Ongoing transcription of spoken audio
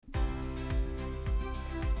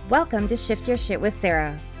Welcome to Shift Your Shit with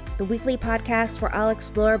Sarah, the weekly podcast where I'll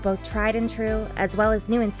explore both tried and true, as well as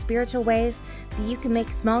new and spiritual ways that you can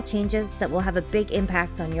make small changes that will have a big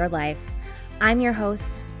impact on your life. I'm your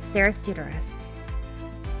host, Sarah Studeris.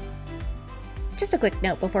 Just a quick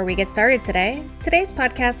note before we get started today. Today's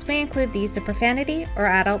podcast may include the use of profanity or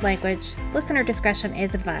adult language. Listener discretion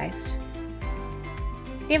is advised.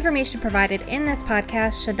 The information provided in this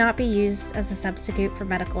podcast should not be used as a substitute for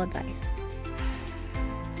medical advice.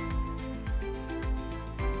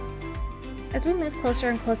 As we move closer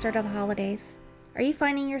and closer to the holidays, are you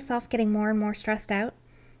finding yourself getting more and more stressed out?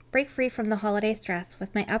 Break free from the holiday stress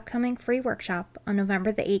with my upcoming free workshop on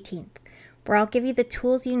November the 18th, where I'll give you the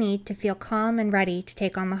tools you need to feel calm and ready to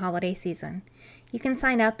take on the holiday season. You can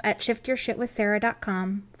sign up at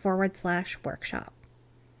shiftyourshitwithsarah.com/workshop.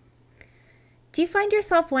 Do you find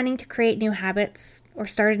yourself wanting to create new habits or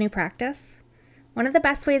start a new practice? One of the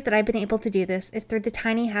best ways that I've been able to do this is through the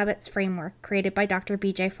Tiny Habits framework created by Dr.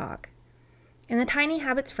 BJ Fogg. In the Tiny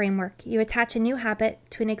Habits framework, you attach a new habit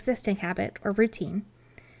to an existing habit or routine,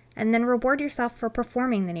 and then reward yourself for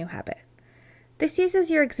performing the new habit. This uses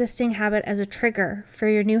your existing habit as a trigger for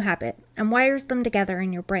your new habit and wires them together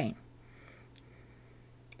in your brain.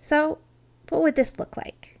 So, what would this look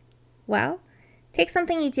like? Well, take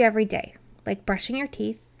something you do every day, like brushing your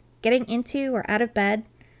teeth, getting into or out of bed,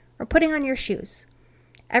 or putting on your shoes.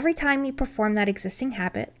 Every time you perform that existing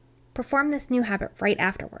habit, perform this new habit right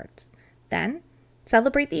afterwards. Then,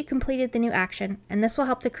 celebrate that you completed the new action, and this will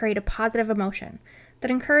help to create a positive emotion that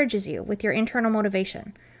encourages you with your internal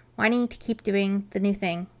motivation, wanting to keep doing the new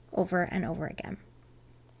thing over and over again.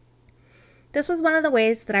 This was one of the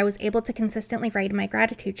ways that I was able to consistently write in my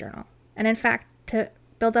gratitude journal, and in fact, to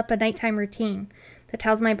build up a nighttime routine that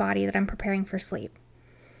tells my body that I'm preparing for sleep.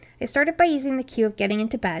 I started by using the cue of getting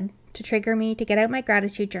into bed to trigger me to get out my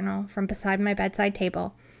gratitude journal from beside my bedside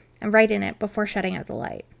table and write in it before shutting out the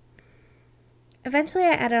light. Eventually,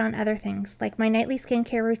 I added on other things, like my nightly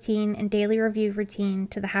skincare routine and daily review routine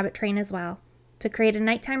to the habit train as well, to create a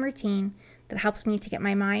nighttime routine that helps me to get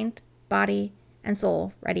my mind, body, and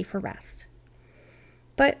soul ready for rest.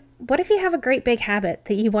 But what if you have a great big habit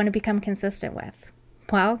that you want to become consistent with?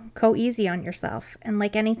 Well, go easy on yourself, and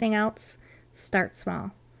like anything else, start small.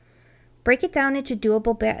 Break it down into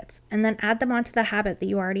doable bits, and then add them onto the habit that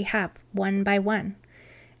you already have, one by one.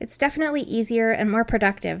 It's definitely easier and more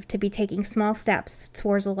productive to be taking small steps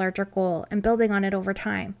towards a larger goal and building on it over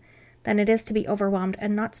time than it is to be overwhelmed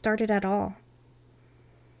and not started at all.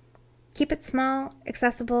 Keep it small,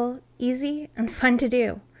 accessible, easy, and fun to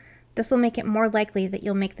do. This will make it more likely that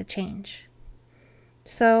you'll make the change.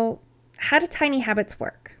 So, how do tiny habits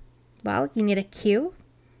work? Well, you need a cue,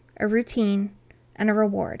 a routine, and a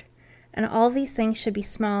reward, and all of these things should be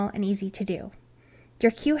small and easy to do.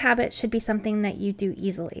 Your cue habit should be something that you do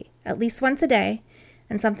easily, at least once a day,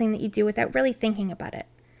 and something that you do without really thinking about it.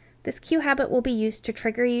 This cue habit will be used to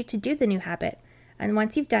trigger you to do the new habit, and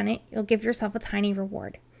once you've done it, you'll give yourself a tiny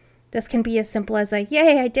reward. This can be as simple as a,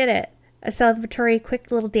 "Yay, I did it," a celebratory quick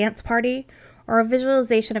little dance party, or a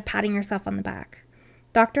visualization of patting yourself on the back.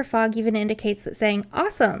 Dr. Fogg even indicates that saying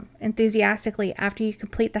 "awesome" enthusiastically after you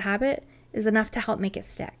complete the habit is enough to help make it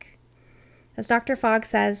stick. As Dr. Fogg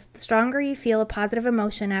says, the stronger you feel a positive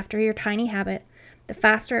emotion after your tiny habit, the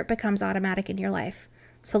faster it becomes automatic in your life.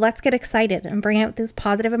 So let's get excited and bring out those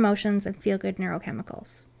positive emotions and feel-good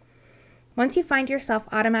neurochemicals. Once you find yourself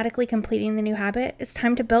automatically completing the new habit, it's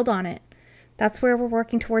time to build on it. That's where we're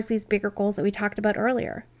working towards these bigger goals that we talked about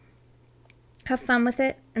earlier. Have fun with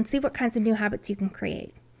it and see what kinds of new habits you can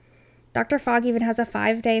create. Dr. Fogg even has a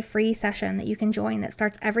 5-day free session that you can join that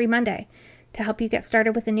starts every Monday to help you get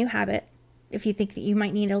started with a new habit if you think that you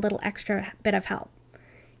might need a little extra bit of help.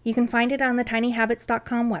 You can find it on the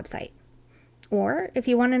tinyhabits.com website. Or, if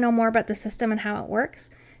you want to know more about the system and how it works,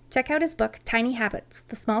 check out his book, Tiny Habits,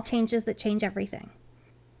 The Small Changes That Change Everything.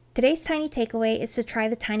 Today's tiny takeaway is to try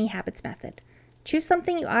the Tiny Habits method. Choose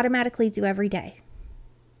something you automatically do every day.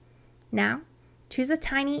 Now, choose a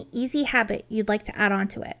tiny, easy habit you'd like to add on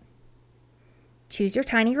to it. Choose your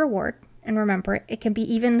tiny reward, and remember, it can be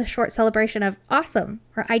even the short celebration of "awesome"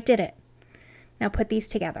 or "I did it." Now put these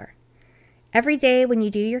together. Every day when you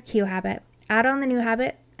do your cue habit, add on the new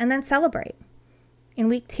habit, and then celebrate. In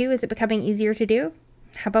week 2, is it becoming easier to do?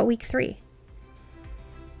 How about week 3?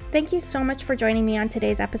 Thank you so much for joining me on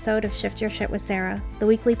today's episode of Shift Your Shit with Sarah, the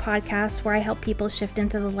weekly podcast where I help people shift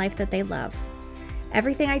into the life that they love.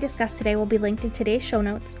 Everything I discussed today will be linked in today's show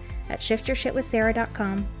notes at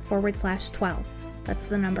shiftyourshitwithsarah.com/12. That's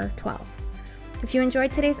the number 12. If you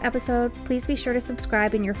enjoyed today's episode, please be sure to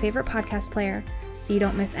subscribe in your favorite podcast player so you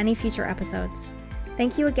don't miss any future episodes.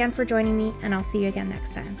 Thank you again for joining me, and I'll see you again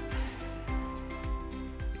next time.